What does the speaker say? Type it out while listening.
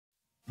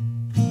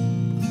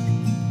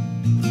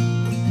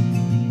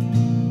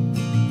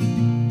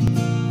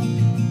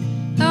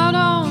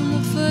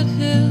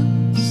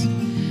foothills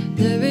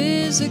there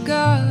is a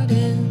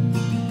garden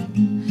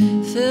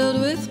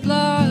filled with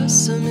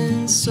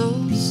blossoming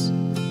souls.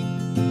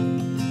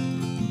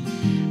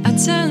 I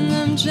tend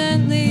them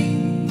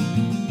gently,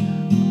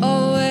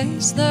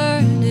 always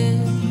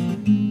learning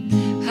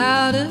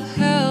how to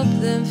help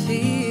them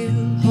feel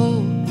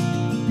whole.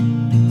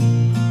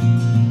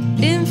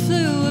 In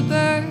flew a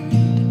bird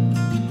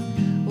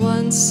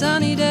one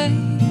sunny day,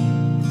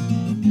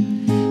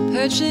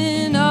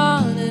 perching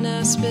on an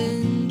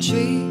aspen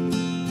tree.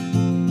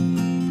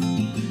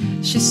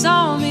 She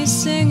saw me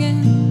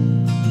singing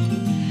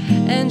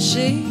and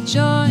she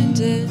joined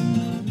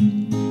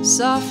in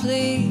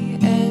softly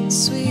and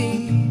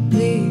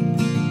sweetly.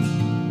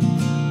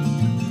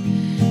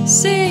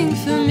 Sing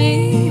for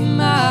me,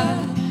 my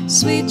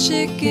sweet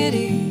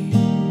chickadee,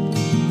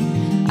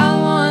 I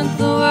want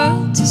the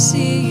world to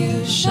see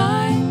you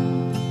shine.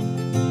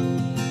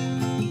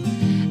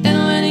 And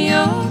when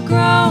you're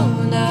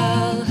grown,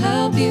 I'll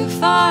help you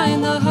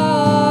find the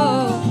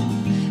home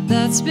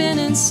that's been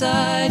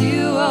inside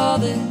you all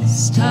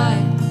this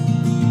time.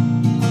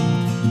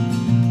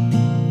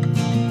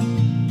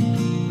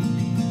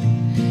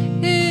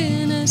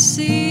 In a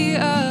sea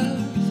of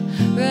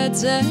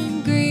reds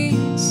and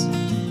greens,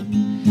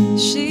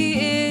 she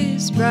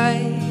is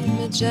bright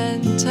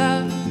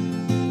magenta.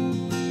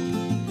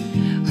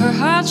 Her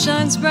heart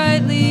shines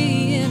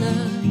brightly in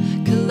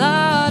a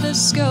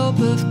kaleidoscope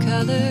of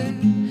color,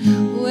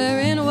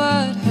 wearing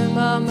what her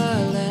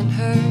mama lent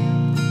her.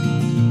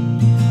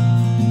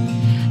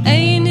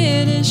 Ain't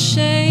it a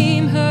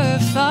shame her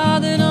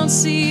father don't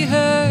see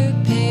her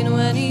pain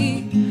when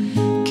he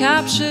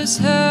captures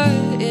her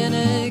in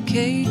a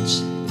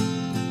cage?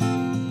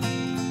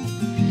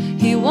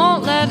 He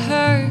won't let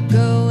her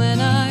go,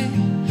 and I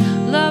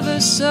love her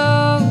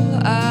so.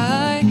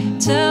 I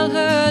tell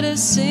her to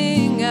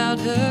sing out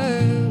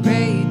her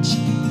rage.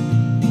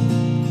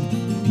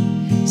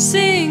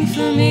 Sing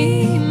for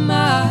me,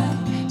 my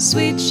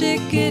sweet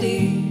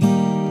chickadee,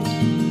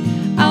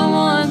 I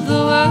want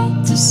the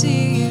world to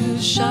see you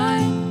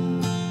shine.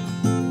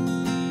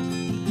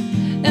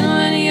 And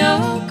when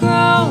you're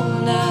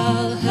grown,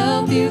 I'll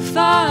help you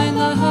find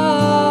the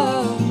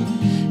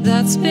home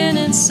that's been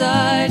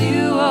inside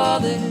you all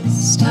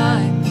this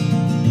time.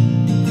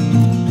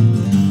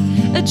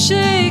 A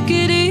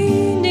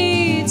chickadee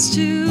needs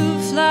to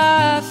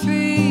fly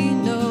free.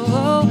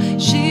 No,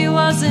 she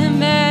wasn't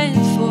meant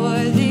for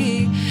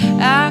the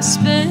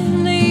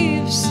aspen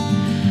leaves.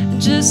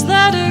 Just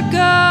let her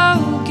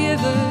go, give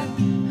her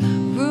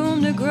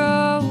room to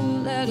grow.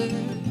 Let her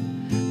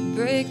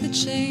break the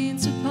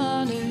chains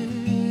upon her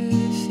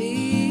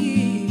feet.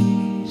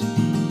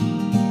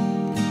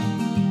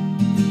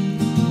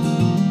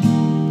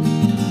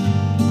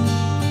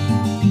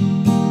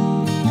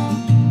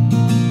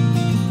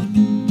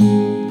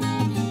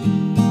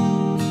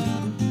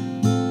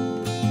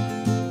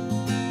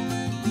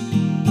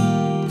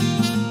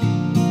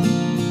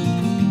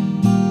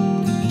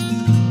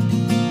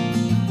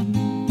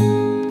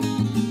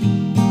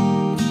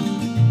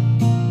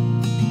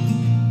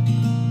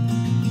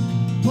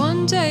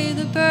 One day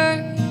the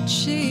bird,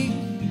 she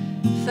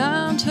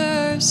found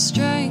her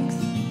strength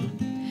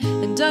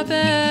and up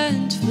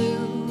and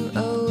flew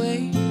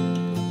away.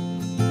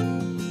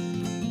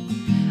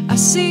 I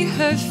see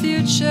her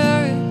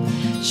future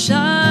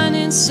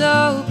shining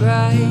so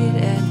bright,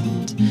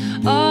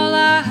 and all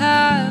I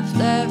have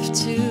left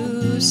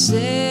to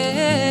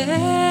say,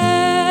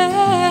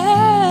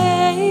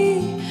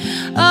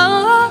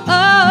 oh, oh,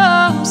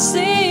 oh,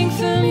 sing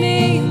for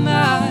me,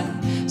 my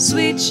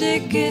sweet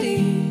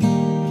chickadee,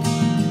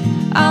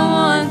 I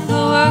want the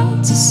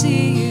world to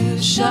see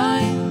you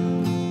shine.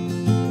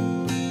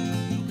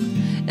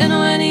 And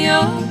when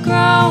you're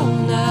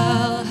grown,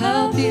 I'll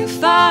help you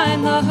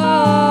find the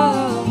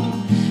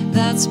home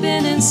that's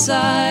been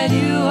inside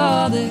you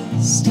all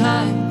this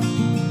time.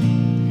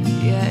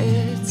 Yeah,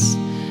 it's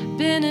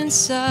been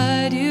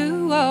inside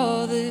you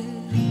all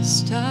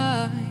this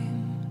time.